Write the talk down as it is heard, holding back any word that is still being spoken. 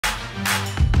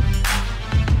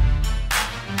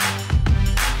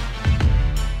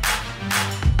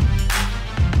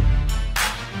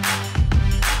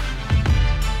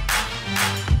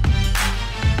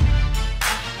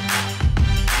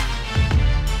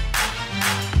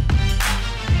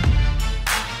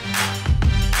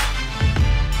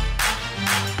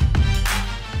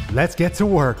Let's get to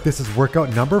work. This is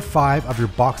workout number 5 of your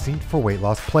Boxing for Weight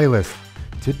Loss playlist.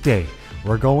 Today,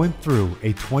 we're going through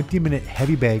a 20-minute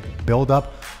heavy bag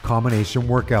build-up combination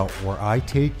workout where I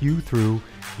take you through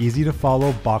easy to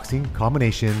follow boxing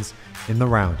combinations in the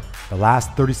round. The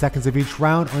last 30 seconds of each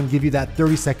round, I'm gonna give you that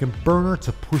 30-second burner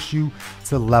to push you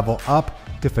to level up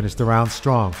to finish the round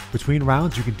strong. Between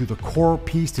rounds, you can do the core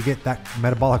piece to get that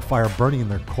metabolic fire burning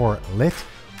and the core lit,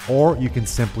 or you can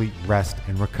simply rest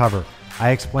and recover.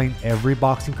 I explain every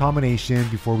boxing combination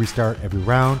before we start every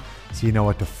round so you know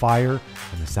what to fire,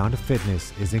 and the sound of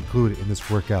fitness is included in this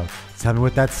workout. Tell me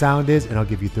what that sound is and I'll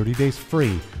give you 30 days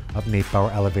free of Nate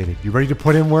Bauer Elevated. You ready to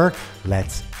put in work?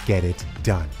 Let's get it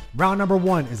done. Round number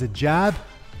 1 is a jab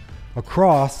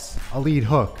across a lead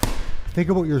hook. Think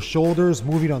about your shoulders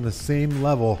moving on the same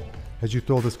level as you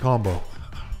throw this combo.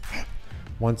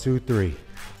 1, 2, 3.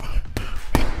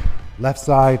 Left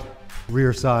side,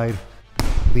 rear side,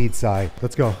 lead side.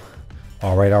 Let's go.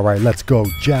 All right, let's go.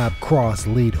 Jab, cross,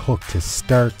 lead hook to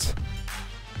start.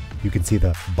 You can see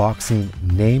the boxing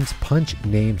names, punch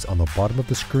names on the bottom of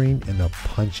the screen, and the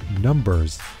punch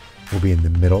numbers will be in the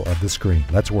middle of the screen.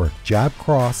 Let's work. Jab,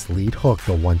 cross, lead hook,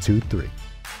 the 1, 2, 3.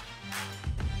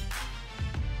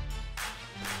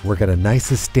 Work at a nice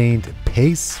sustained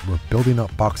pace. We're building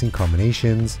up boxing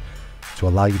combinations to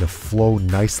allow you to flow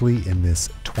nicely in this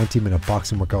 20-minute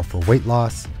boxing workout for weight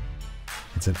loss.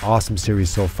 It's an awesome series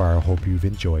so far. I hope you've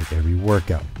enjoyed every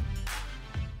workout.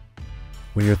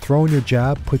 When you're throwing your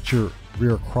jab, put your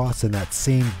rear cross in that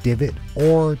same divot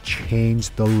or change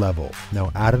the level.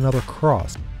 Now add another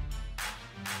cross.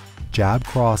 Jab,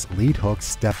 cross, lead hook,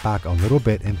 step back a little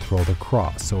bit and throw the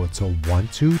cross. So it's a 1,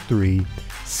 2, 3,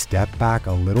 step back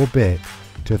a little bit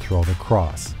to throw the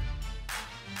cross.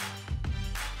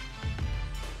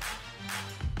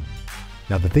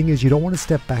 Now the thing is, you don't want to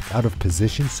step back out of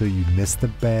position so you miss the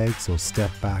bag, so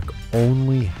step back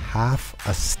only half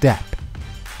a step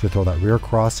to throw that rear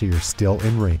cross so you're still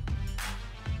in range.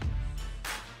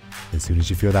 As soon as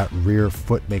you feel that rear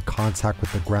foot make contact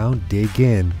with the ground, dig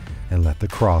in and let the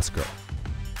cross go.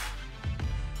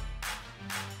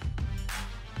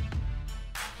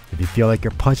 If you feel like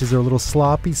your punches are a little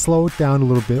sloppy, slow it down a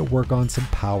little bit, work on some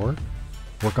power,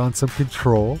 work on some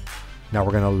control. Now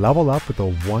we're gonna level up with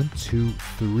a 1, 2,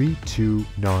 3, 2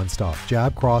 non-stop.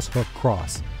 Jab, cross, hook,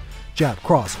 cross. Jab,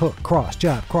 cross, hook, cross.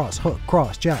 Jab, cross, hook,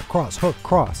 cross. Jab, cross, hook,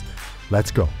 cross. Let's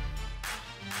go.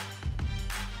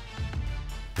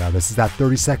 Now this is that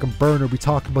 30-second burner we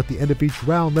talked about the end of each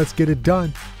round. Let's get it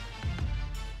done.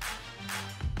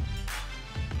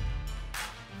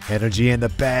 Energy in the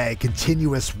bag,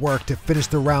 continuous work to finish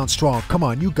the round strong. Come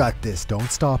on, you got this. Don't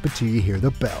stop until you hear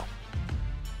the bell.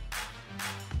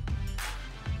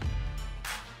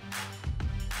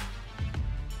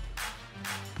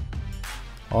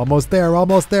 Almost there,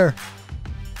 almost there.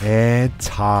 And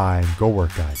time. Go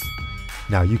work, guys.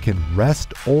 Now you can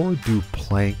rest or do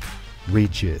plank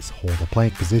reaches. Hold a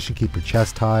plank position, keep your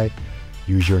chest high.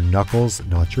 Use your knuckles,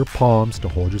 not your palms, to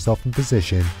hold yourself in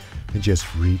position and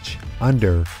just reach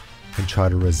under and try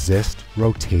to resist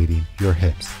rotating your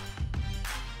hips.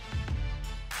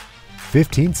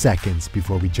 15 seconds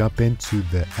before we jump into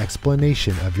the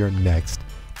explanation of your next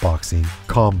boxing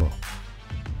combo.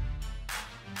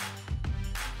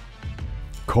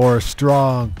 Core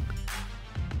strong.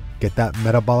 Get that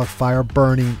metabolic fire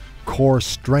burning, core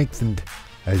strengthened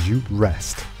as you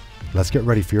rest. Let's get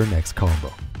ready for your next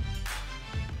combo.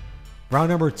 Round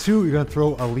number 2, you're gonna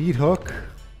throw a lead hook,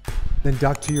 then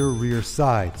duck to your rear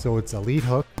side. So it's a lead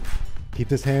hook, keep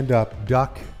this hand up,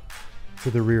 duck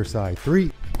to the rear side.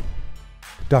 3,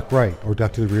 duck right or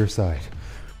duck to the rear side.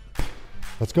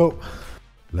 Let's go.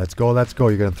 Let's go, let's go.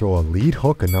 You're gonna throw a lead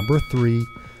hook, a number 3,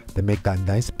 then make that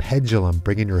nice pendulum,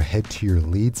 bringing your head to your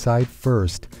lead side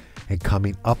first and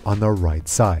coming up on the right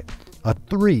side. A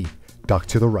 3, duck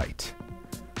to the right.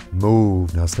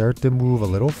 Move. Now start to move a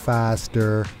little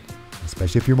faster,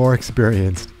 especially if you're more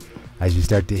experienced, as you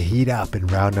start to heat up in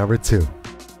round number 2.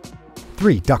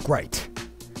 3, duck right.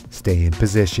 Stay in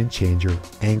position, change your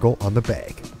angle on the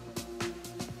bag.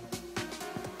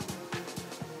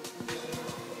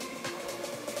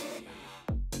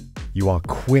 You want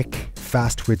quick,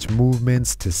 fast twitch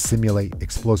movements to simulate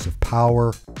explosive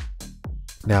power.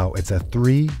 Now it's a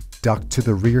 3, duck to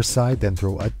the rear side, then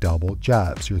throw a double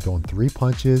jab. So you're throwing 3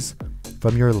 punches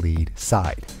from your lead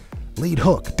side. Lead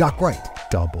hook, duck right,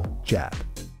 double jab.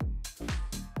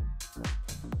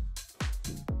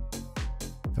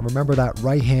 And remember that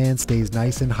right hand stays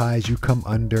nice and high as you come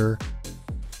under.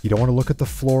 You don't want to look at the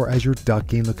floor as you're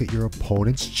ducking. Look at your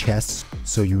opponent's chest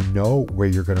so you know where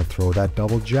you're going to throw that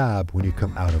double jab when you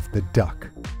come out of the duck.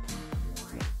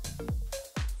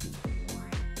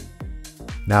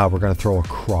 Now we're going to throw a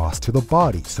cross to the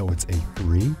body. So it's a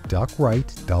 3, duck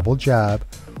right, double jab,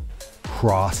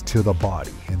 cross to the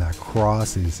body. And that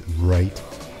cross is right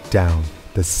down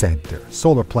the center.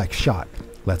 Solar plex shot.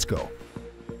 Let's go.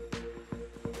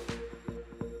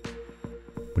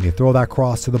 When you throw that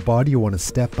cross to the body, you want to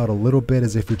step out a little bit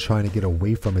as if you're trying to get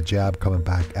away from a jab coming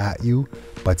back at you,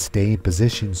 but stay in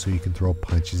position so you can throw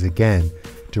punches again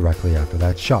directly after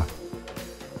that shot.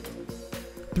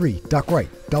 3, duck right,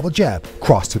 double jab,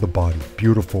 cross to the body.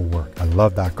 Beautiful work. I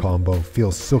love that combo.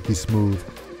 Feels silky smooth.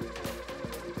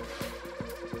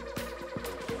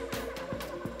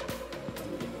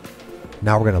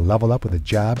 Now we're going to level up with a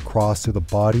jab, cross to the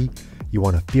body. You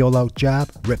want to feel out jab,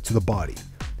 rip to the body.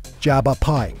 Jab up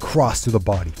high, cross to the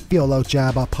body. Feel out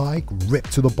jab up high, rip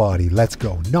to the body. Let's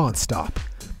go, non-stop.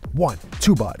 1,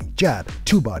 2 body, jab,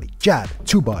 2 body, jab,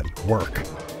 2 body. Work.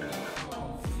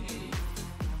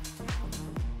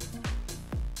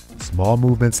 Small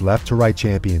movements left to right,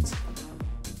 champions.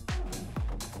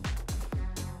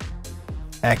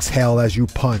 Exhale as you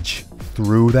punch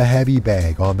through the heavy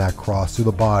bag on that cross to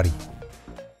the body.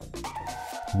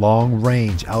 Long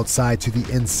range outside to the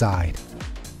inside.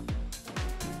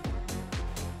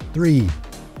 3,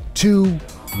 2,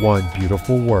 1.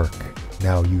 Beautiful work.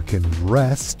 Now you can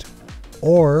rest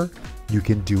or you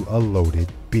can do a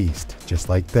loaded beast just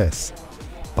like this.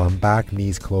 Bum back,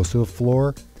 knees close to the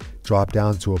floor. Drop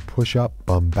down to a push-up,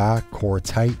 bum back, core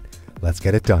tight. Let's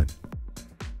get it done.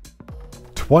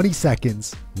 20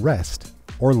 seconds, rest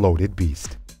or loaded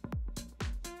beast.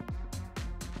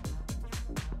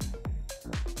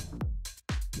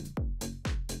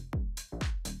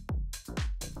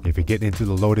 If you're getting into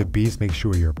the loaded beast, make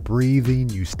sure you're breathing,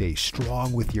 you stay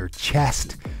strong with your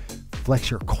chest, flex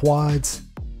your quads.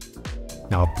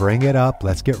 Now bring it up.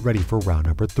 Let's get ready for round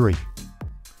number 3.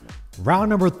 Round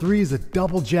number 3 is a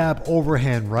double jab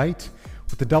overhand right.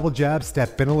 With the double jab,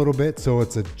 step in a little bit. So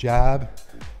it's a jab,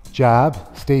 jab,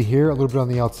 stay here a little bit on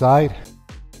the outside.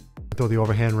 Throw the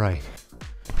overhand right.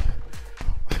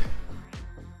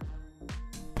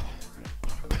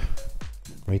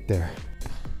 Right there.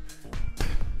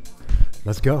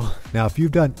 Let's go. Now, if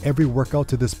you've done every workout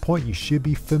to this point, you should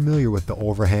be familiar with the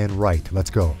overhand right.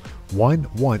 Let's go. 1,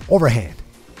 1, overhand.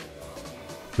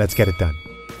 Let's get it done.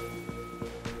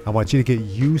 I want you to get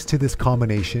used to this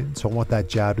combination. So I want that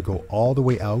jab to go all the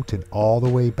way out and all the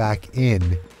way back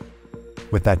in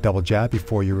with that double jab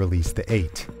before you release the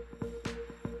 8.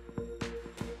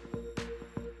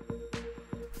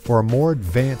 For a more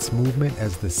advanced movement,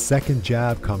 as the second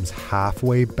jab comes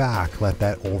halfway back, let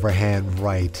that overhand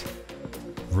right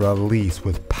release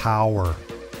with power.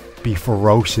 Be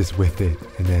ferocious with it.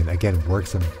 And then again, work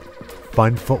some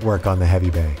fun footwork on the heavy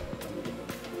bag.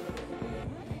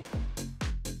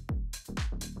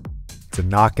 It's a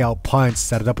knockout punch.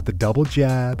 Set it up with the double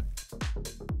jab.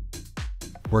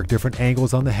 Work different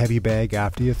angles on the heavy bag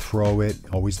after you throw it.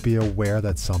 Always be aware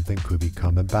that something could be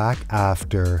coming back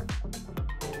after.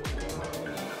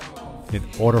 In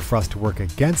order for us to work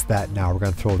against that, now we're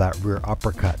going to throw that rear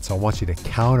uppercut. So I want you to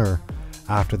counter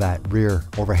after that rear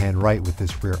overhand right with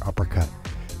this rear uppercut.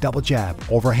 Double jab,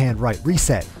 overhand right,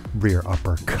 reset, rear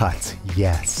uppercut.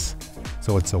 Yes.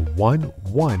 So it's a 1,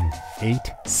 1, 8,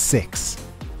 6.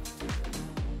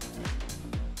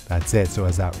 That's it. So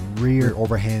as that rear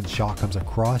overhand shot comes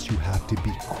across, you have to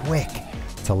be quick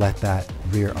to let that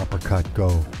rear uppercut go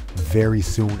very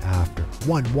soon after.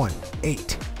 1, 1,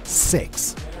 8,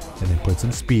 6. And then put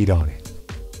some speed on it.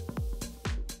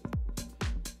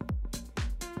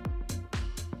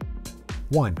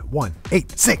 1, 1,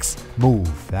 8, 6.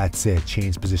 Move. That's it.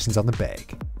 Change positions on the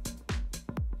bag.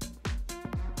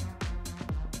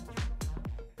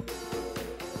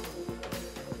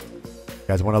 You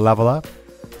guys want to level up?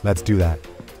 Let's do that.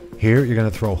 Here, you're going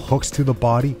to throw hooks to the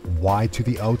body, wide to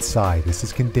the outside. This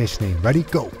is conditioning. Ready?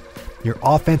 Go. Your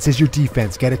offense is your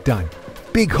defense. Get it done.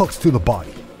 Big hooks to the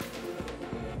body.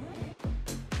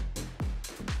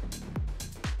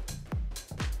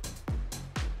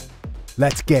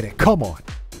 Let's get it. Come on.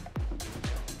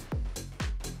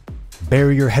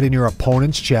 Bury your head in your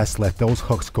opponent's chest. Let those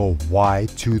hooks go wide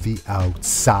to the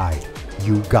outside.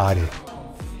 You got it.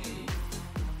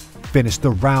 Finish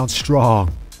the round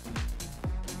strong.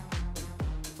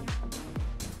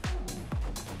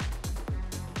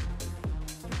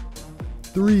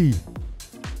 Three,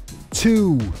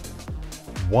 2,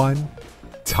 1,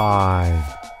 time.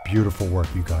 Beautiful work,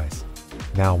 you guys.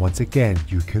 Now, once again,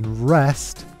 you can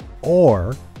rest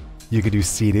or you can do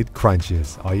seated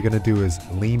crunches. All you're gonna do is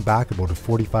lean back about a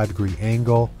 45-degree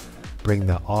angle, bring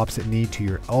the opposite knee to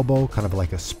your elbow, kind of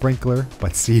like a sprinkler,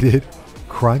 but seated,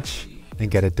 crunch, and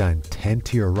get it done. 10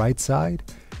 to your right side,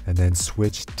 and then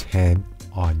switch 10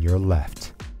 on your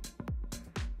left.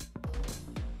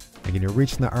 Again, you're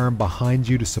reaching the arm behind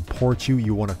you to support you.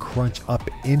 You want to crunch up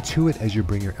into it as you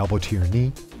bring your elbow to your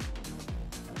knee.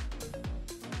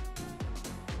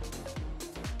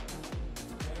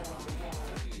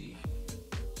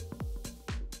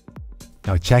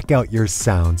 Now check out your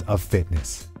sounds of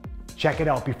fitness. Check it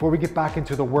out. Before we get back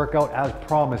into the workout, as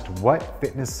promised, what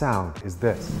fitness sound is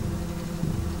this?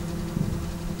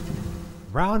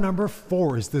 Round number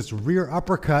 4 is this rear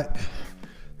uppercut,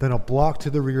 then a block to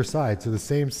the rear side. So the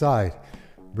same side,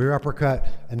 rear uppercut,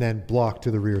 and then block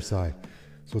to the rear side.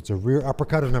 So it's a rear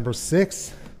uppercut of number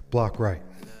 6, block right.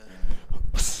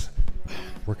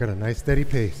 Work at a nice steady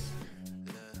pace.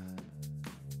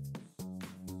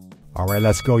 All right,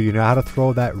 let's go. You know how to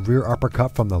throw that rear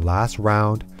uppercut from the last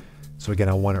round. So again,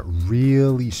 I want it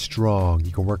really strong.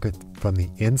 You can work it from the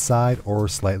inside or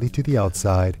slightly to the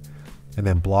outside, and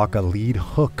then block a lead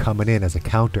hook coming in as a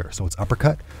counter. So it's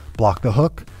uppercut, block the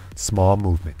hook, small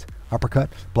movement.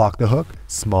 Uppercut, block the hook,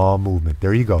 small movement.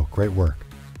 There you go. Great work.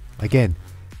 Again,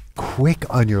 quick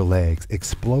on your legs,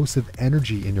 explosive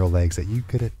energy in your legs that you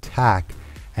could attack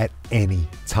at any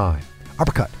time.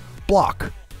 Uppercut,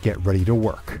 block, get ready to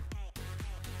work.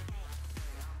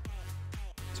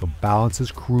 So balance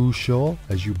is crucial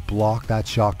as you block that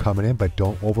shot coming in, but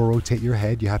don't over rotate your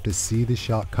head. You have to see the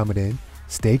shot coming in.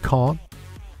 Stay calm.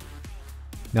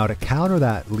 Now to counter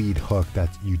that lead hook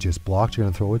that you just blocked, you're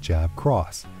gonna throw a jab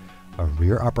cross. A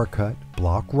rear uppercut,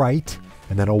 block right,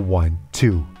 and then a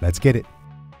 1-2. Let's get it.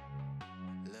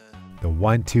 The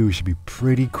 1-2 should be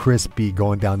pretty crispy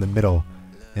going down the middle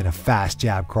and a fast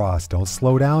jab cross. Don't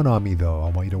slow down on me though. I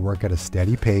want you to work at a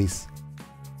steady pace.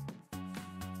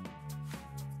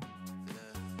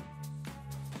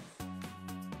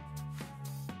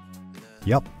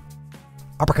 Yep.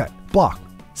 Uppercut, block,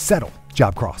 settle,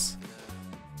 jab cross.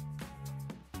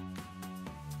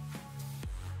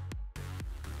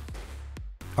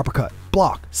 Uppercut,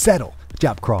 block, settle,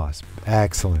 jab cross.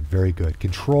 Excellent, very good.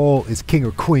 Control is king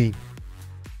or queen.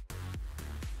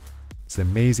 It's an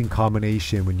amazing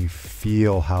combination when you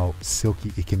feel how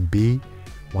silky it can be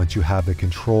once you have the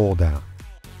control down.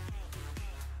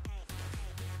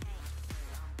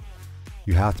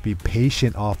 You have to be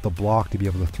patient off the block to be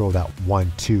able to throw that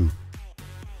 1-2.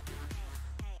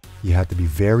 You have to be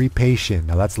very patient.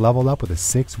 Now let's level up with a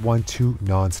 6-1-2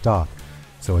 non-stop.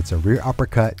 So it's a rear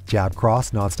uppercut, jab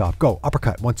cross, non-stop. Go,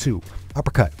 uppercut, 1-2,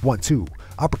 uppercut, 1-2,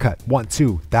 uppercut,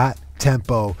 1-2. That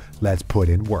tempo, let's put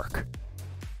in work.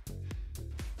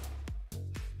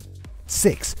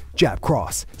 6, jab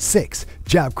cross, 6,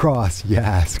 jab cross.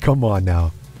 Yes, come on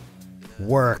now.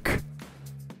 Work.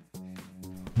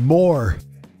 More.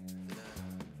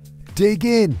 Dig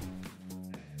in.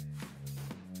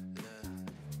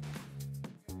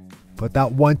 Put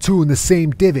that 1-2 in the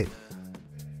same divot.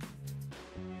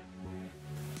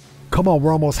 Come on,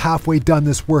 we're almost halfway done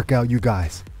this workout, you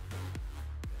guys.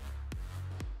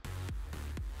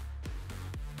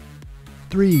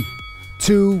 3,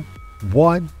 2,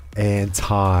 1, and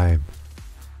time.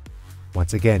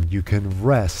 Once again, you can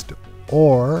rest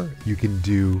or you can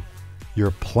do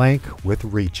your plank with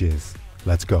reaches.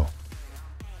 Let's go.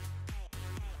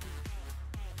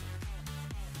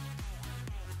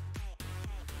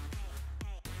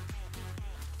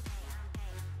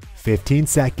 "15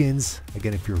 seconds.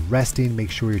 Again, if you're resting, make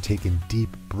sure you're taking deep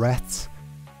breaths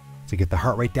to get the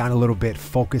heart rate down a little bit.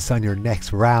 Focus on your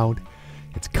next round.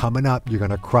 It's coming up. You're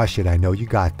going to crush it. I know you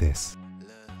got this.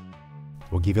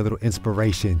 We'll give you a little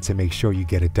inspiration to make sure you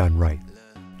get it done right.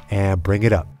 And bring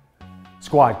it up.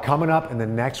 Squad, coming up in the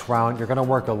next round, you're gonna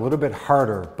work a little bit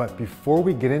harder, but before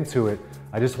we get into it,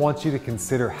 I just want you to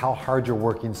consider how hard you're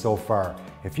working so far.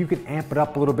 If you can amp it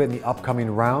up a little bit in the upcoming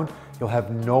round, you'll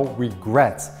have no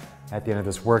regrets at the end of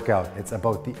this workout. It's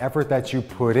about the effort that you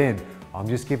put in. I'm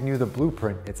just giving you the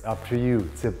blueprint. It's up to you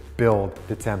to build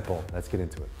the tempo. Let's get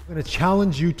into it. I'm gonna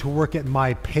challenge you to work at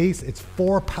my pace. It's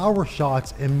 4 power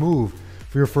shots and move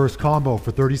for your first combo for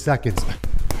 30 seconds.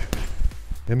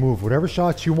 And move whatever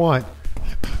shots you want.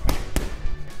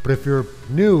 But if you're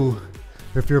new,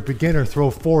 if you're a beginner,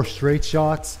 throw 4 straight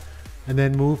shots and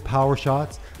then move power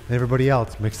shots, and everybody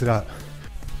else, mix it up.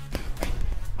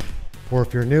 Or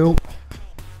if you're new,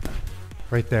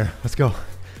 right there, let's go.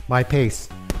 My pace.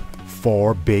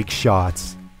 4 big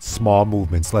shots, small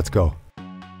movements, let's go.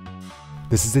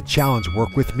 This is a challenge,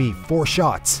 work with me. 4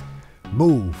 shots,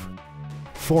 move.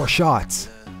 4 shots,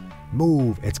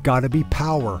 move. It's gotta be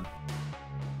power.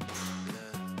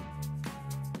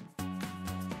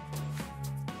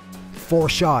 4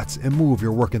 shots and move.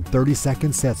 You're working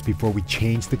 30-second sets before we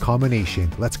change the combination.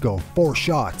 Let's go. 4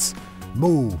 shots.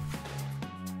 Move.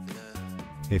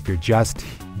 If you're just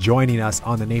joining us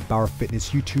on the Nate Bauer Fitness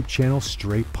YouTube channel,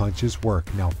 straight punches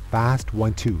work. Now fast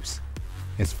 1-2s.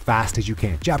 As fast as you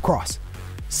can. Jab cross,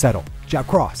 settle, jab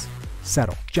cross,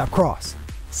 settle, jab cross,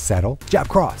 settle, jab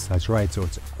cross. That's right. So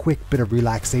it's a quick bit of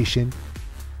relaxation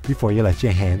before you let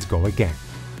your hands go again.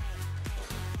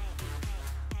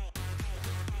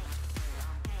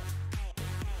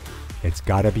 It's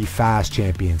gotta be fast,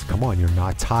 champions. Come on, you're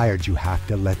not tired. You have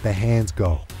to let the hands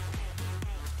go.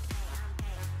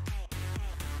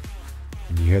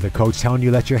 And you hear the coach telling you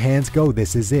let your hands go.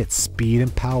 This is it. Speed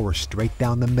and power straight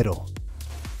down the middle.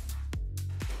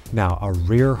 Now a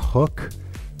rear hook,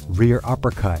 rear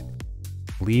uppercut.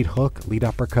 Lead hook, lead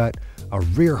uppercut, a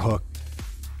rear hook.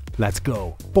 Let's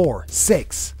go. 4,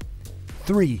 6,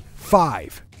 3,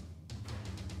 5.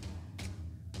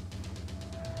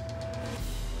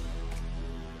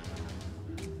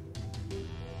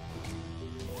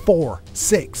 4,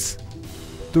 6,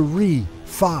 3,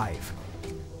 5.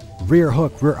 Rear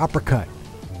hook, rear uppercut.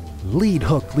 Lead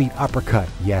hook, lead uppercut.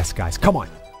 Yes, guys, come on.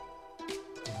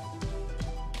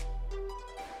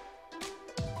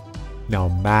 Now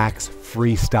max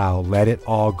freestyle, let it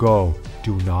all go.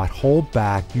 Do not hold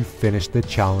back. You finish the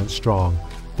challenge strong.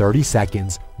 30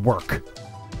 seconds, work.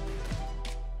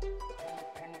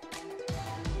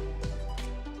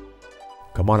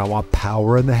 Come on, I want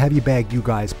power in the heavy bag, you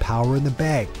guys. Power in the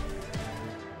bag.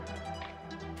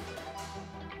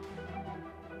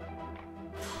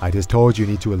 I just told you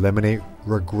need to eliminate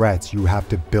regrets. You have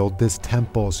to build this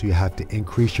tempo, so you have to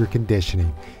increase your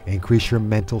conditioning, increase your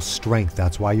mental strength.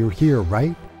 That's why you're here,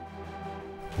 right?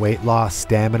 Weight loss,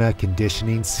 stamina,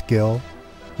 conditioning, skill.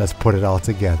 Let's put it all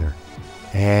together.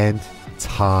 And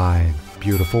time.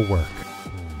 Beautiful work.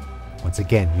 Once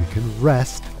again, you can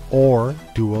rest or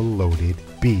do a loaded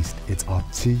beast. It's up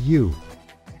to you.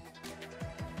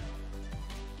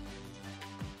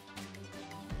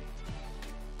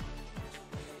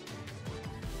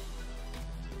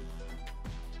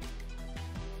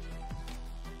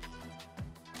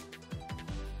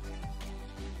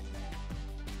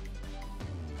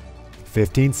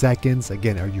 "15 seconds.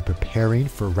 Again, are you preparing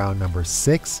for round number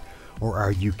 6 or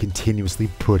are you continuously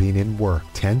putting in work?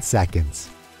 10 seconds.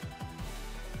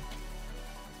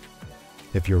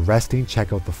 If you're resting,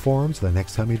 check out the forums. The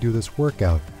next time you do this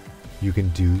workout, you can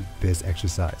do this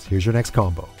exercise. Here's your next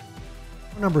combo.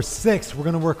 Number 6, we're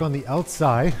going to work on the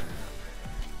outside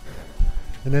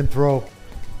and then throw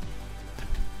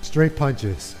straight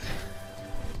punches.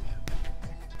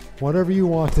 Whatever you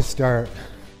want to start.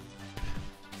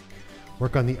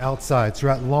 Work on the outside. So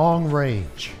you're at long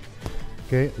range.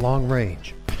 Okay, long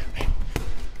range.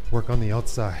 Work on the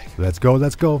outside. Let's go,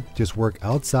 let's go. Just work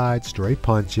outside, straight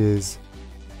punches.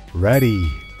 Ready.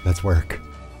 Let's work.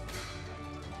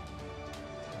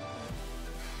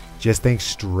 Just think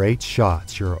straight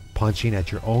shots. You're punching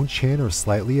at your own chin or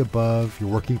slightly above. You're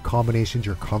working combinations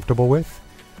you're comfortable with,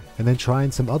 and then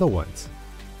trying some other ones.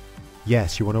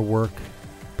 Yes, you want to work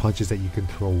punches that you can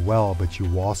throw well, but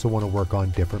you also want to work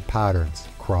on different patterns.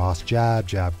 Cross, jab,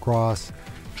 jab, cross,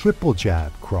 triple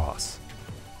jab, cross,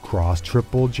 cross,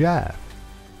 triple jab,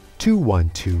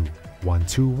 2-1-2,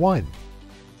 1-2-1,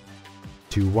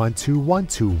 2-1-2,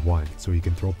 1-2-1. So you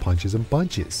can throw punches and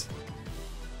bunches.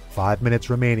 5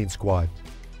 minutes remaining, squad.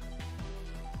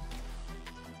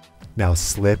 Now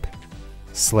slip,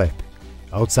 slip.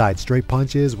 Outside, straight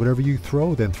punches, whatever you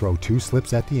throw, then throw 2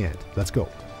 slips at the end. Let's go.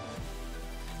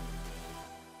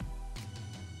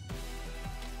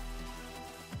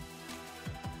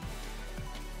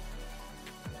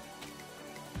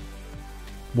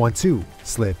 One, 2,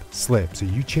 slip, slip. So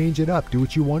you change it up. Do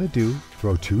what you want to do.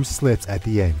 Throw 2 slips at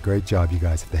the end. Great job, you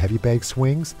guys. If the heavy bag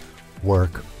swings,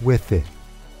 work with it.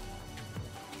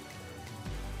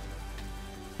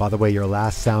 By the way, your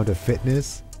last sound of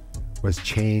fitness was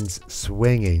chains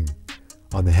swinging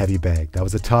on the heavy bag. That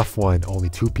was a tough one. Only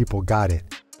 2 people got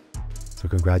it. So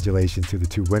congratulations to the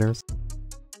 2 winners.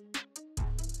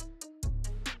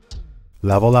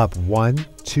 Level up. 1,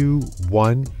 2,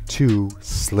 1, 2,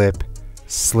 slip,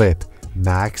 slip,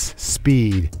 max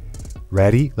speed.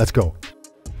 Ready? Let's go.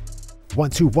 1,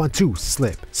 2, 1, 2,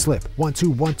 slip, slip. 1,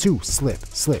 2, 1, 2, slip,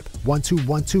 slip. 1, 2,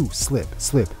 1, 2, slip,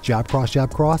 slip. Jab, cross,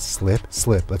 slip,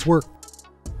 slip. Let's work.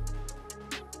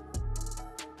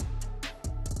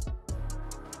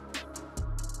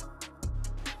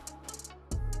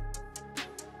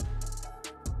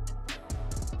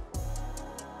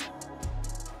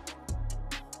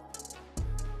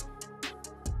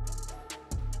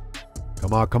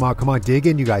 Come on, come on, come on. Dig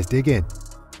in, you guys. Dig in.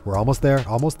 We're almost there.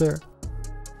 Almost there.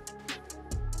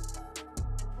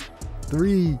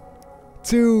 3,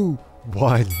 2,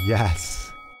 1.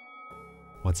 Yes.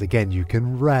 Once again, you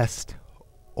can rest,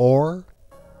 or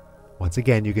once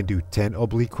again, you can do 10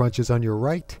 oblique crunches on your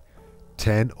right,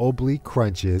 10 oblique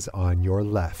crunches on your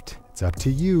left. It's up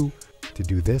to you to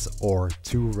do this or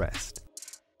to rest.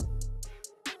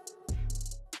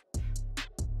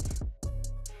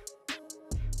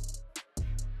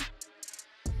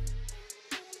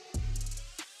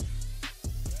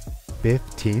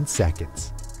 "15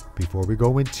 seconds before we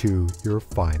go into your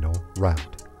final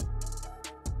round.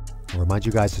 I remind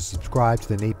you guys to subscribe to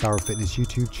the Nate Bauer Fitness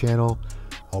YouTube channel.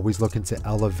 Always looking to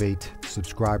elevate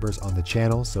subscribers on the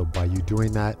channel, so by you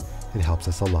doing that, it helps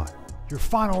us a lot. Your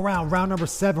final round, round number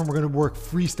 7, we're gonna work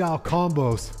freestyle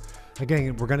combos.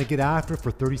 Again, we're gonna get after it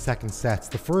for 30-second sets.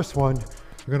 The first one,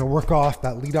 you're gonna work off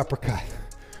that lead uppercut,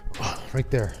 right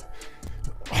there.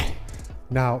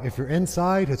 Now, if you're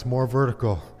inside, it's more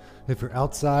vertical. If you're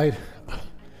outside,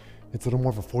 it's a little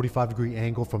more of a 45-degree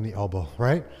angle from the elbow,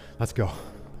 right? Let's go.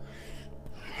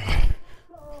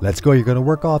 Let's go. You're going to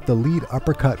work off the lead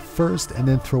uppercut first and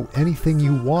then throw anything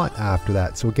you want after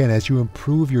that. So again, as you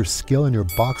improve your skill and your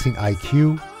boxing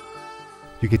IQ,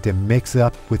 you get to mix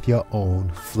up with your own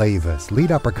flavors.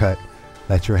 Lead uppercut,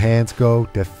 let your hands go,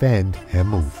 defend, and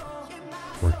move.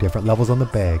 Work different levels on the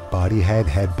bag. Body,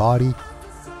 head, body.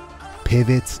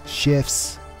 Pivots,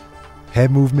 shifts, head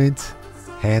movement,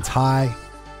 hands high.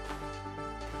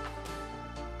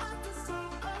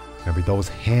 Remember, those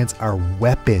hands are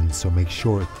weapons, so make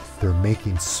sure they're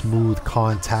making smooth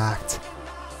contact.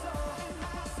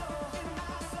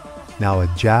 Now a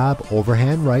jab,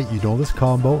 overhand right, you know this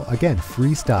combo. Again,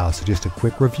 freestyle, so just a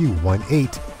quick review.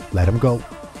 1-8, let him go.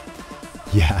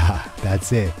 Yeah,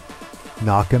 that's it.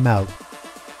 Knock him out.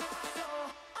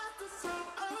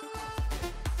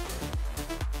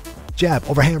 Jab,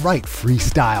 overhand right,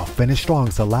 freestyle, finish strong.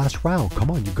 It's the last round. Come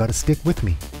on, you gotta stick with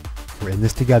me. We're in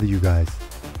this together, you guys.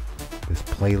 This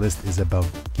playlist is about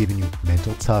giving you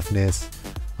mental toughness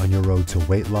on your road to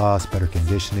weight loss, better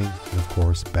conditioning, and of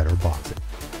course, better boxing.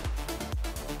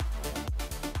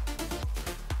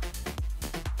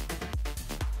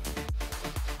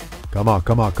 Come on,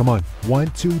 come on, come on. 1,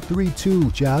 2, 3,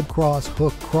 2. Jab, cross,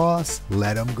 hook, cross.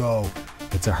 Let him go.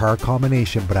 It's a hard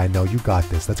combination, but I know you got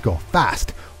this. Let's go.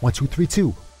 Fast. 1, 2, 3,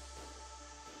 2.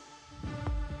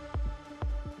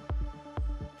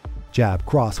 Jab,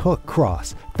 cross, hook,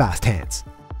 cross. Fast hands.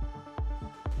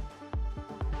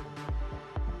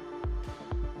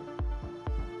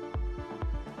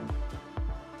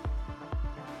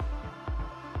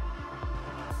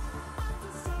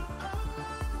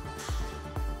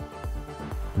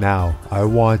 Now, I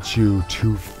want you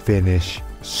to finish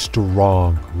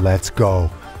strong. Let's go.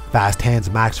 Fast hands,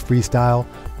 max freestyle.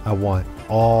 I want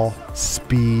all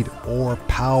speed or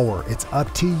power. It's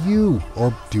up to you,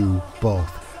 or do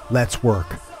both. Let's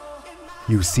work.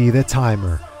 You see the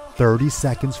timer. 30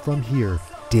 seconds from here.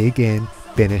 Dig in,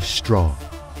 finish strong.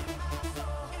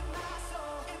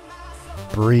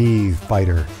 Breathe,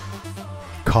 fighter.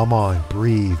 Come on,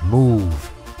 breathe,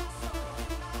 move.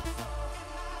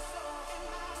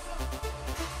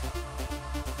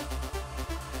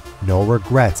 No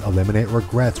regrets. Eliminate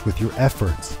regrets with your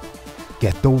efforts.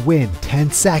 Get the win.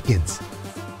 10 seconds.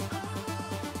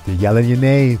 They're yelling your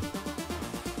name.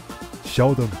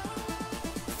 Show them.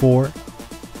 4,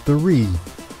 3,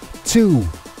 2,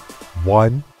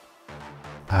 1.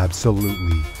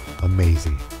 Absolutely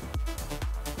amazing.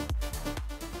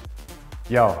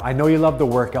 Yo, I know you loved the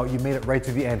workout. You made it right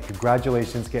to the end.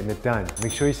 Congratulations getting it done.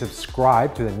 Make sure you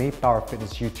subscribe to the Nate Bauer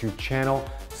Fitness YouTube channel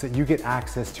so that you get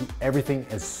access to everything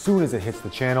as soon as it hits the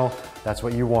channel. That's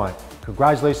what you want.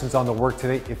 Congratulations on the work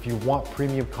today. If you want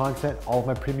premium content, all of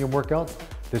my premium workouts,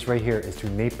 this right here is to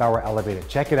Nate Bauer Elevated.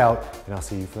 Check it out, and I'll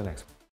see you for the next one.